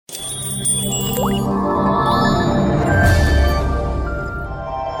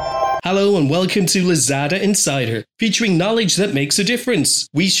Hello and welcome to Lazada Insider, featuring knowledge that makes a difference.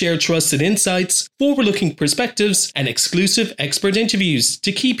 We share trusted insights, forward-looking perspectives, and exclusive expert interviews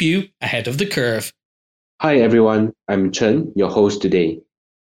to keep you ahead of the curve. Hi everyone, I'm Chen, your host today.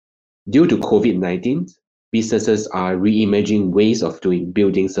 Due to Covid-19, businesses are reimagining ways of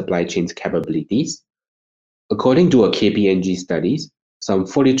building supply chain capabilities. According to a KPMG studies, some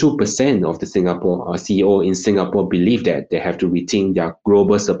 42% of the CEO in Singapore believe that they have to rethink their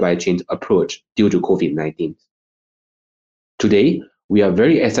global supply chain approach due to Covid-19. Today, we are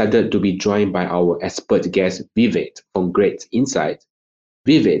very excited to be joined by our expert guest Vivek from Grail Insights.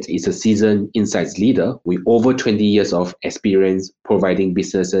 Vivek is a seasoned insights leader with over 20 years of experience providing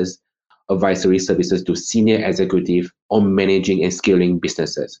businesses advisory services to senior executives on managing and scaling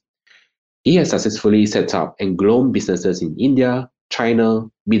businesses. He has successfully set up and grown businesses in India, China,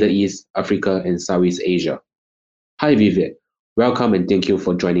 Middle East, Africa, and Southeast Asia. Hi, Vivek. Welcome and thank you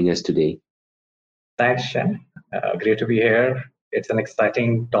for joining us today. Thanks, Shen. Great to be here. It's an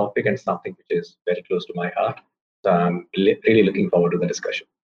exciting topic and something which is very close to my heart. So I'm really looking forward to the discussion.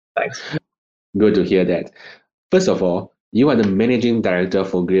 Thanks. Good to hear that. First of all, you are the Managing Director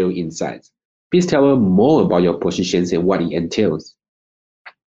for Grail Insights. Please tell us more about your positions and what it entails.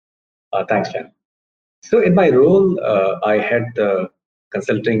 Thanks, Chen. So in my role, I head the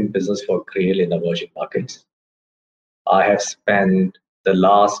consulting business for Grail in emerging markets. I have spent the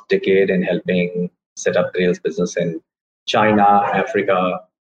last decade in helping set up Grail's business in China, Africa,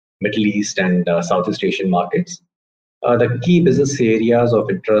 Middle East, and Southeast Asian markets. The key business areas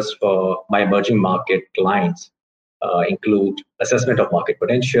of interest for my emerging market clients include assessment of market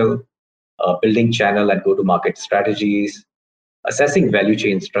potential, building channel and go-to-market strategies, assessing value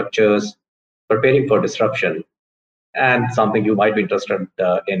chain structures, preparing for disruption, and something you might be interested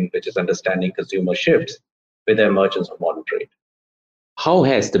in, which is understanding consumer shifts with the emergence of modern trade. How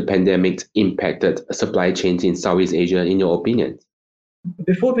has the pandemic impacted supply chains in Southeast Asia, in your opinion?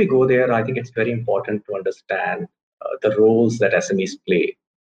 Before we go there, I think it's very important to understand the roles that SMEs play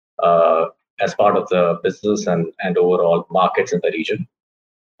as part of the business and overall markets in the region.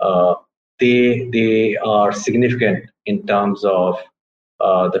 They are significant in terms of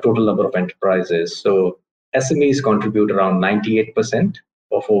the total number of enterprises. So SMEs contribute around 98%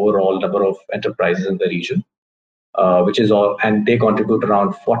 of overall number of enterprises in the region, which is all, and they contribute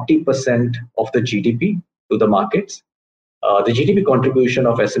around 40% of the GDP to the markets. The GDP contribution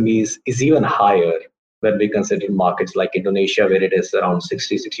of SMEs is even higher when we consider markets like Indonesia, where it is around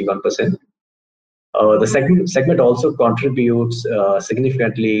 60-61%. The segment also contributes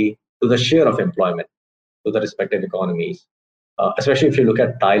significantly to the share of employment to the respective economies. Especially if you look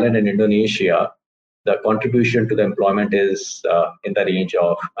at Thailand and Indonesia, the contribution to the employment is in the range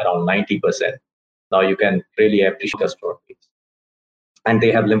of around 90%. Now you can really appreciate customer base. And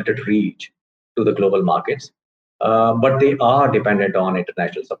they have limited reach to the global markets, but they are dependent on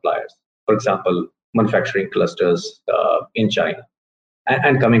international suppliers. For example, manufacturing clusters in China.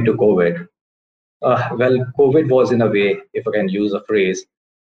 And coming to COVID, COVID was in a way, if I can use a phrase,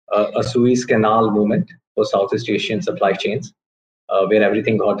 a Suez Canal movement for Southeast Asian supply chains, where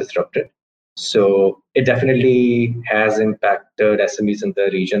everything got disrupted. So it definitely has impacted SMEs in the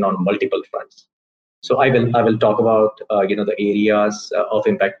region on multiple fronts. So I will talk about the areas of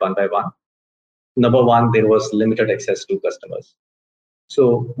impact one by one. Number one, there was limited access to customers.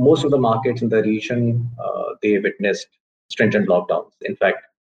 So most of the markets in the region, they witnessed stringent lockdowns. In fact,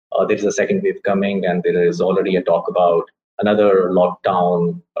 there is a second wave coming, and there is already a talk about another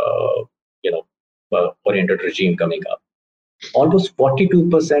lockdown, oriented regime coming up. Almost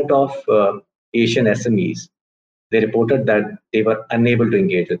 42% of Asian SMEs, they reported that they were unable to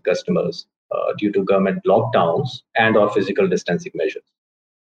engage with customers due to government lockdowns and or physical distancing measures.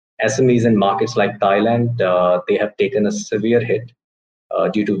 SMEs in markets like Thailand, they have taken a severe hit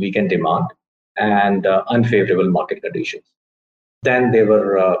due to weakened demand and unfavorable market conditions. Then there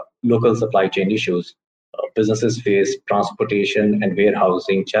were local supply chain issues. Businesses faced transportation and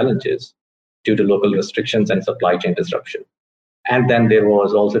warehousing challenges due to local restrictions and supply chain disruption. And then there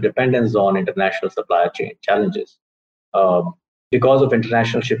was also dependence on international supply chain challenges. Because of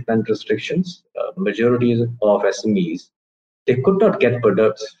international shipment restrictions, majority of SMEs, they could not get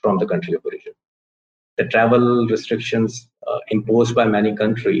products from the country of origin. The travel restrictions imposed by many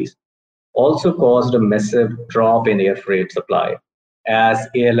countries also caused a massive drop in air freight supply as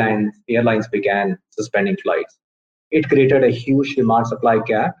airlines began suspending flights. It created a huge demand-supply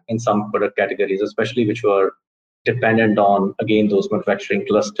gap in some product categories, especially which were dependent on, again, those manufacturing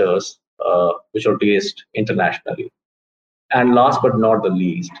clusters which are based internationally. And last but not the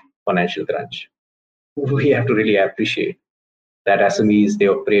least, financial crunch. We have to really appreciate that SMEs, they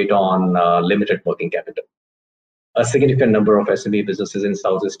operate on limited working capital. A significant number of SME businesses in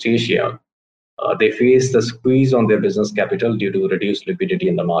Southeast Asia, they face the squeeze on their business capital due to reduced liquidity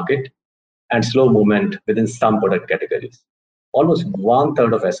in the market and slow movement within some product categories. Almost one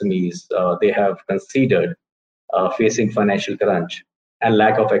third of SMEs, they have considered facing financial crunch and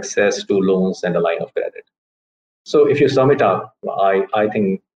lack of access to loans and a line of credit. So if you sum it up, I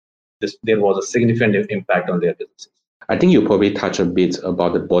think there was a significant impact on their businesses. I think you probably touched a bit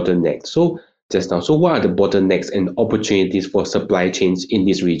about the bottlenecks. So just now, so what are the bottlenecks and opportunities for supply chains in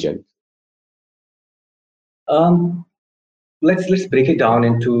this region? Let's break it down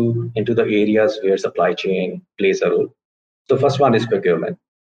into the areas where supply chain plays a role. So first one is procurement.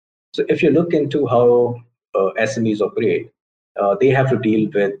 So if you look into how SMEs operate, they have to deal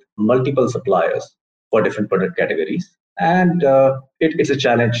with multiple suppliers for different product categories, and it's a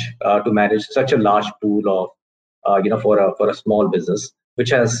challenge to manage such a large pool of for a small business which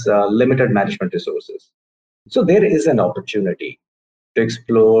has limited management resources. So there is an opportunity to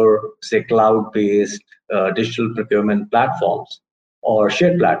explore, say, cloud-based digital procurement platforms or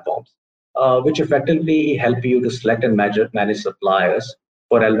shared platforms, which effectively help you to select and manage suppliers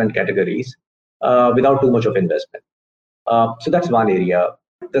for relevant categories without too much of investment. So that's one area.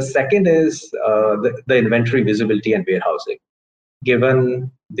 The second is the inventory visibility and warehousing.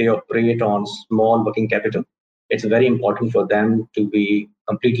 Given they operate on small working capital, it's very important for them to be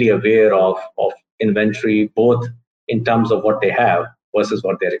completely aware of inventory, both in terms of what they have versus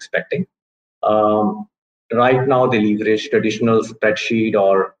what they're expecting. Right now, they leverage traditional spreadsheet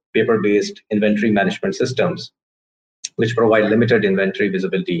or paper-based inventory management systems, which provide limited inventory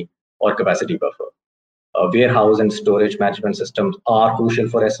visibility or capacity buffer. Warehouse and storage management systems are crucial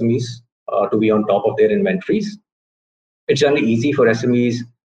for SMEs to be on top of their inventories. It's generally easy for SMEs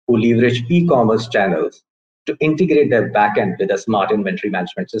who leverage e-commerce channels to integrate their backend with a smart inventory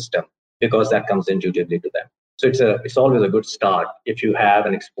management system, because that comes intuitively to them. So it's always a good start if you have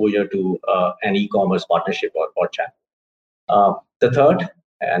an exposure to an e-commerce partnership or channel. The third,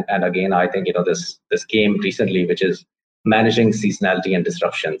 and again, I think this came recently, which is managing seasonality and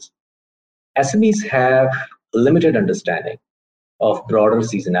disruptions. SMEs have limited understanding of broader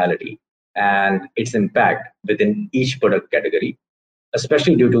seasonality and its impact within each product category,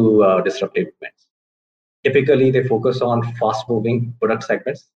 especially due to disruptive events. Typically, they focus on fast-moving product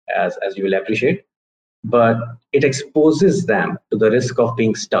segments, as you will appreciate, but it exposes them to the risk of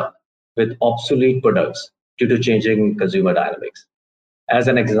being stuck with obsolete products due to changing consumer dynamics. As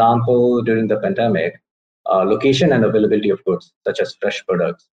an example, during the pandemic, location and availability of goods, such as fresh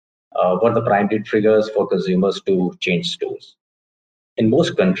products, were the primary triggers for consumers to change stores. In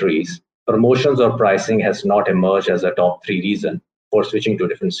most countries, promotions or pricing has not emerged as a top 3 reason for switching to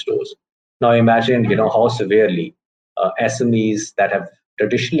different stores. Now imagine, how severely SMEs that have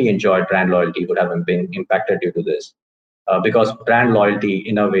traditionally enjoyed brand loyalty would have been impacted due to this, because brand loyalty,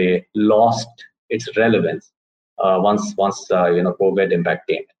 in a way, lost its relevance once COVID impact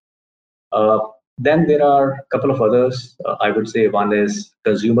came. Then there are a couple of others. I would say one is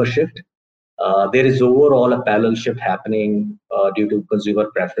consumer shift. There is overall a parallel shift happening due to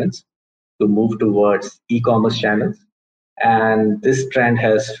consumer preference to move towards e-commerce channels. And this trend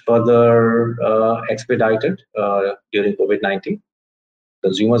has further expedited during COVID-19.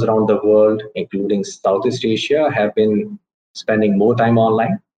 Consumers around the world, including Southeast Asia, have been spending more time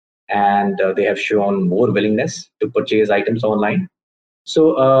online, and they have shown more willingness to purchase items online.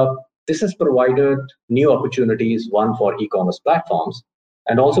 So this has provided new opportunities, one for e-commerce platforms,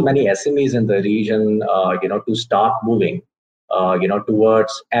 and also many SMEs in the region, to start moving,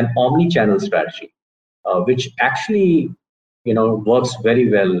 towards an omni-channel strategy, which actually, works very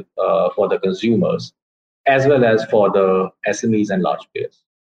well for the consumers as well as for the SMEs and large players.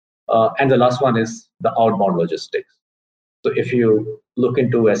 And the last one is the outbound logistics. So if you look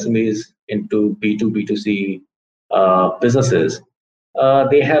into SMEs, into B2B, B2C businesses,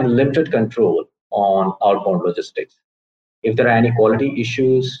 they have limited control on outbound logistics. If there are any quality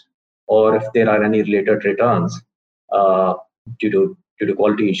issues or if there are any related returns due to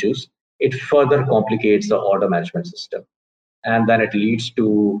quality issues, it further complicates the order management system. And then it leads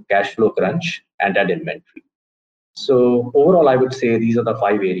to cash flow crunch and that inventory. So overall, I would say these are the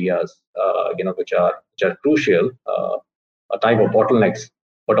 5 areas, which are crucial, a type of bottlenecks,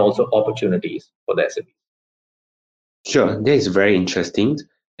 but also opportunities for the SMEs. Sure, that is very interesting.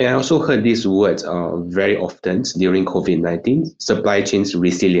 And I also heard these words very often during COVID-19, supply chains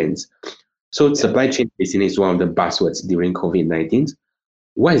resilience. So supply chain resilience is one of the buzzwords during COVID-19.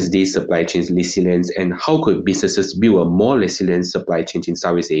 What is this supply chain resilience, and how could businesses build a more resilient supply chain in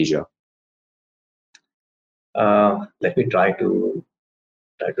Southeast Asia? Let me try to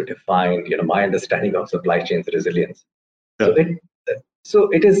define, my understanding of supply chains resilience. Sure. So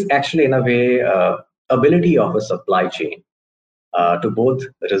it is actually in a way ability of a supply chain to both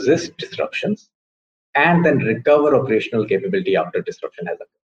resist disruptions and then recover operational capability after disruption has occurred.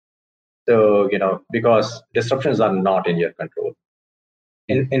 So, because disruptions are not in your control.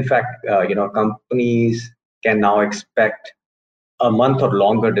 In fact, companies can now expect a month or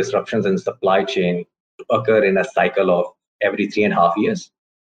longer disruptions in supply chain to occur in a cycle of every 3.5 years.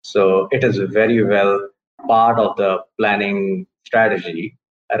 So it is very well part of the planning strategy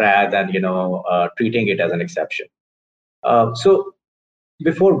rather than treating it as an exception. So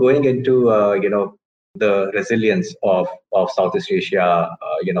before going into the resilience of Southeast Asia,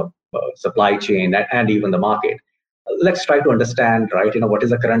 supply chain and even the market, let's try to understand, right? What is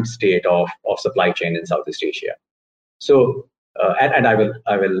the current state of supply chain in Southeast Asia. So, and I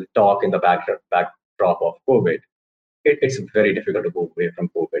will talk in the backdrop of COVID. It's very difficult to go away from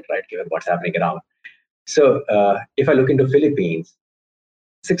COVID, right? Given what's happening around. So, if I look into Philippines,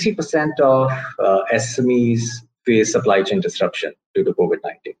 60% of SMEs face supply chain disruption due to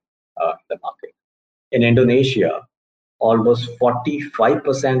COVID-19 in the market. In Indonesia, almost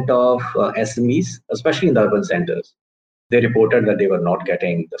 45% of SMEs, especially in the urban centers, they reported that they were not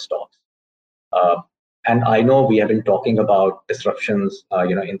getting the stocks. And I know we have been talking about disruptions,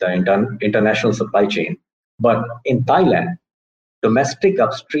 in the international supply chain, but in Thailand, domestic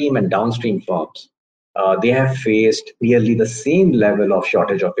upstream and downstream firms, they have faced nearly the same level of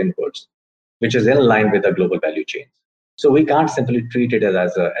shortage of inputs, which is in line with the global value chains. So we can't simply treat it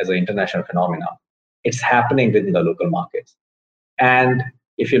as an international phenomenon. It's happening within the local markets. And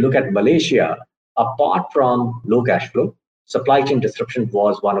if you look at Malaysia, apart from low cash flow, supply chain disruption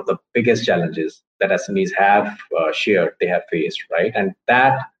was one of the biggest challenges that SMEs have they have faced, right? And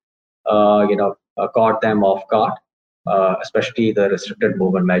that, caught them off guard, especially the restricted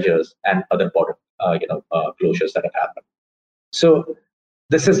movement measures and other border, closures that have happened. So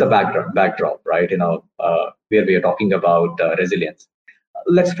this is the backdrop, right? Where we are talking about resilience.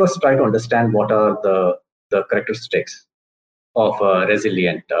 Let's first try to understand what are the characteristics of a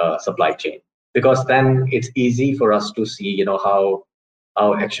resilient supply chain, because then it's easy for us to see, how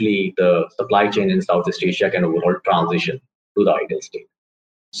actually the supply chain in Southeast Asia can overall transition to the ideal state.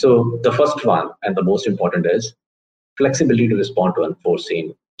 So the first one and the most important is flexibility to respond to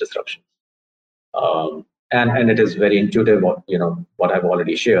unforeseen disruptions. And it is very intuitive what I've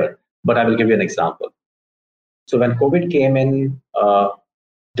already shared, but I will give you an example. So when COVID came in,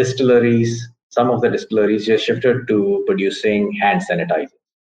 some of the distilleries just shifted to producing hand sanitizer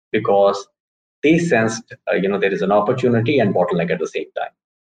because they sensed, there is an opportunity and bottleneck at the same time.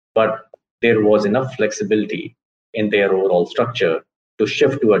 But there was enough flexibility in their overall structure to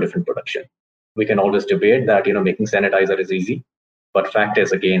shift to a different production. We can always debate that, making sanitizer is easy, but fact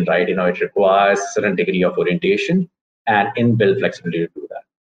is, again, right, it requires a certain degree of orientation and inbuilt flexibility to do that.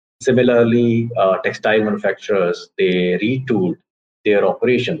 Similarly, textile manufacturers, they retooled their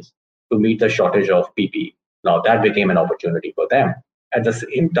operations to meet the shortage of PPE. Now that became an opportunity for them. At the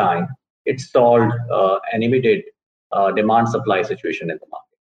same time, it solved an immediate demand-supply situation in the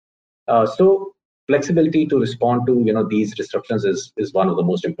market. So flexibility to respond to these disruptions is one of the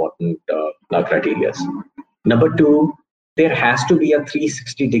most important criteria. Number two, there has to be a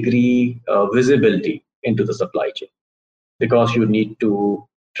 360-degree visibility into the supply chain, because you need to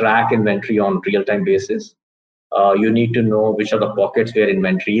track inventory on real-time basis. You need to know which are the pockets where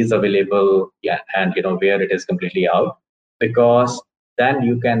inventory is available, and where it is completely out, because then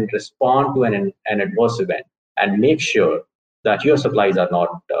you can respond to an adverse event and make sure that your supplies are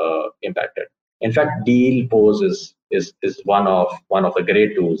not impacted. In fact, deal pose is one of the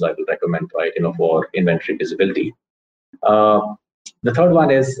great tools I will recommend, right? For inventory visibility. The third one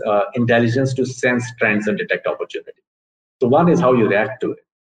is intelligence to sense trends and detect opportunity. So one is how you react to it.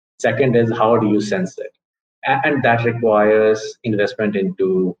 Second is how do you sense it, and that requires investment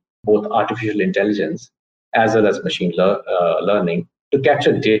into both artificial intelligence as well as machine learning to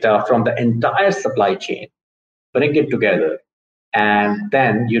capture data from the entire supply chain, bring it together, and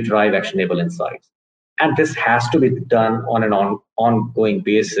then you drive actionable insights. And this has to be done on an ongoing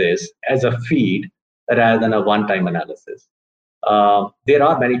basis as a feed rather than a one-time analysis. There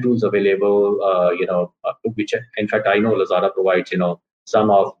are many tools available, which in fact I know Lazada provides,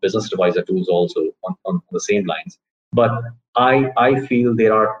 some of business advisor tools also on the same lines. But I feel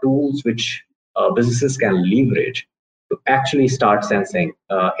there are tools which businesses can leverage to actually start sensing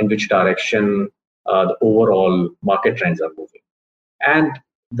in which direction the overall market trends are moving. And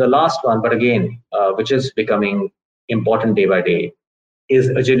the last one, but again, which is becoming important day by day, is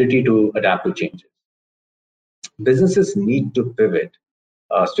agility to adapt to changes. businesses need to pivot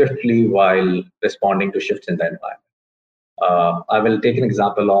swiftly while responding to shifts in the environment. I will take an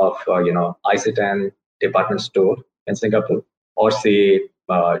example of ICITAN department store in Singapore, or say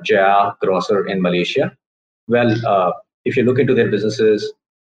Jaya Grocer in Malaysia. Well, if you look into their businesses,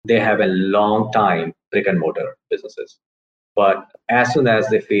 they have a long time brick and mortar businesses. But as soon as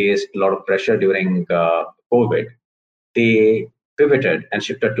they faced a lot of pressure during COVID, they pivoted and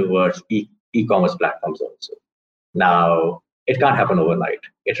shifted towards e-commerce platforms also. Now, it can't happen overnight.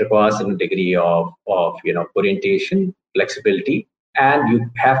 It requires some degree of orientation, flexibility, and you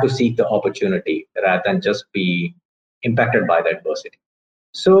have to seek the opportunity rather than just be impacted by the adversity.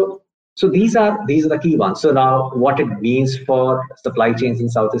 So these are the key ones. So now, what it means for supply chains in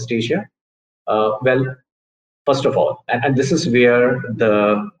Southeast Asia? Well, first of all, and this is where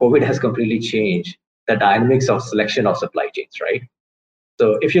the COVID has completely changed the dynamics of selection of supply chains, right?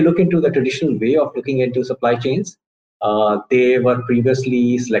 So if you look into the traditional way of looking into supply chains, they were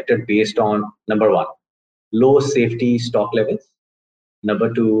previously selected based on number one, low safety stock levels.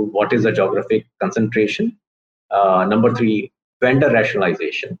 Number two, what is the geographic concentration? Number three, vendor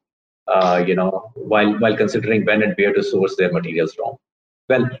rationalization. While considering when and where to source their materials from.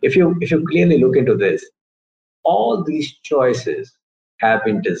 Well, if you clearly look into this, all these choices have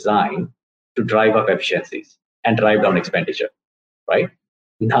been designed to drive up efficiencies and drive down expenditure, right?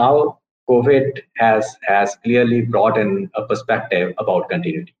 Now, COVID has clearly brought in a perspective about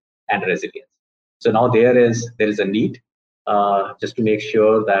continuity and resilience. So now there is a need just to make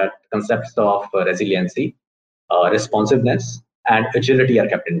sure that concepts of resiliency, responsiveness, and agility are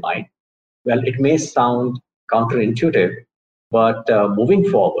kept in mind. Well, it may sound counterintuitive, but moving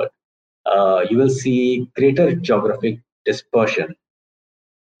forward, you will see greater geographic dispersion,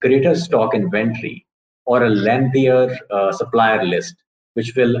 greater stock inventory, or a lengthier supplier list,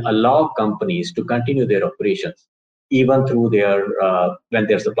 which will allow companies to continue their operations even through their when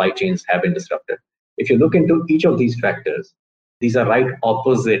their supply chains have been disrupted. If you look into each of these factors, these are right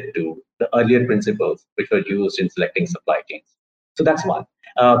opposite to the earlier principles which were used in selecting supply chains. So that's one.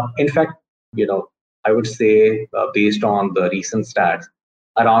 In fact, I would say based on the recent stats,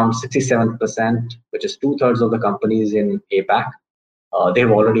 around 67%, which is two-thirds of the companies in APAC,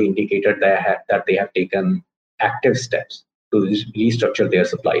 they've already indicated that they have taken active steps to restructure their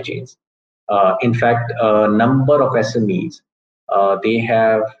supply chains. In fact, a number of SMEs, they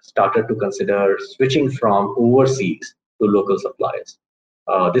have started to consider switching from overseas to local suppliers.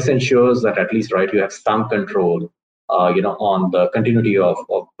 This ensures that at least, right, you have some control, on the continuity of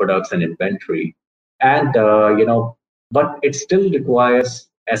products and inventory. And, but it still requires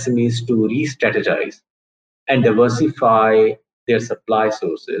SMEs to re-strategize and diversify their supply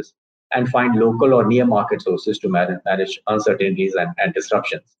sources and find local or near market sources to manage uncertainties and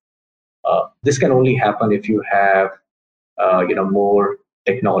disruptions. This can only happen if you have more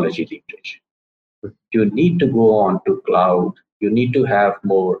technology leverage. You need to go on to cloud. You need to have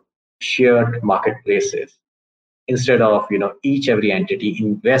more shared marketplaces instead of every entity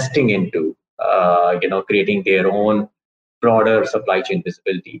investing into creating their own broader supply chain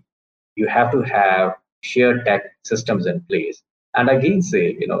visibility. You have to have shared tech systems in place. And again,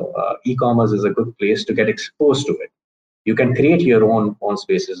 say e-commerce is a good place to get exposed to it. You can create your own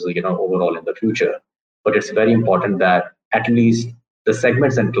spaces overall in the future, but it's very important that at least the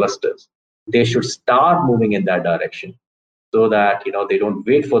segments and clusters, they should start moving in that direction so that they don't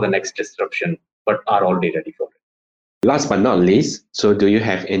wait for the next disruption but are already ready for it. Last but not least, so do you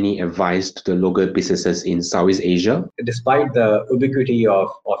have any advice to the local businesses in Southeast Asia? Despite the ubiquity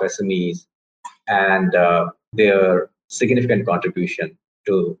of SMEs and their significant contribution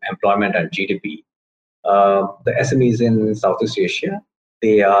to employment and GDP, the SMEs in Southeast Asia,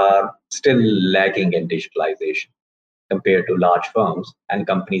 they are still lagging in digitalization compared to large firms and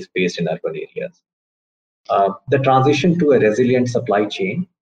companies based in urban areas. The transition to a resilient supply chain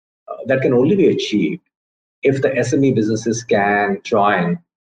that can only be achieved if the SME businesses can join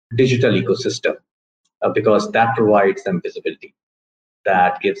digital ecosystem, because that provides them visibility,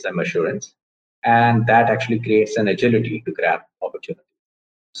 that gives them assurance, and that actually creates an agility to grab opportunity.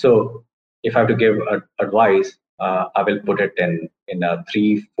 So if I have to give advice, I will put it in a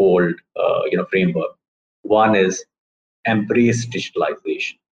threefold framework. One is embrace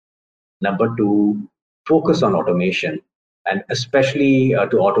digitalization. Number two, focus on automation, and especially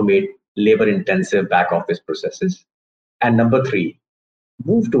to automate labor-intensive back office processes. And number three,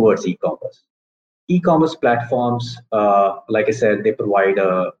 move towards e-commerce. E-commerce platforms, like I said, they provide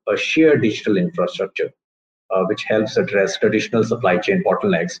a shared digital infrastructure, which helps address traditional supply chain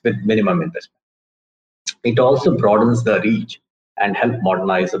bottlenecks with minimum investment. It also broadens the reach and help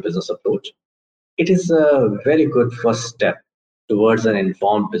modernize the business approach. it is a very good first step towards an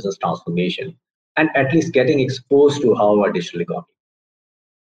informed business transformation and at least getting exposed to how our digital economy.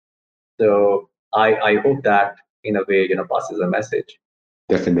 So I hope that in a way, passes a message.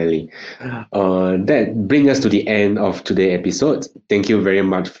 Definitely. That brings us to the end of today's episode. Thank you very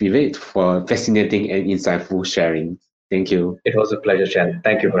much, Vivek, for fascinating and insightful sharing. Thank you. It was a pleasure, Chen.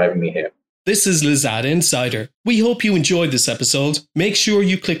 Thank you for having me here. This is Lazada Insider. We hope you enjoyed this episode. Make sure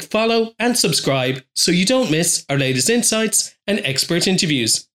you click follow and subscribe so you don't miss our latest insights and expert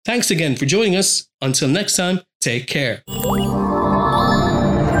interviews. Thanks again for joining us. Until next time, take care.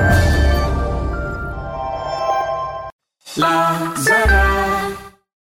 Lazada.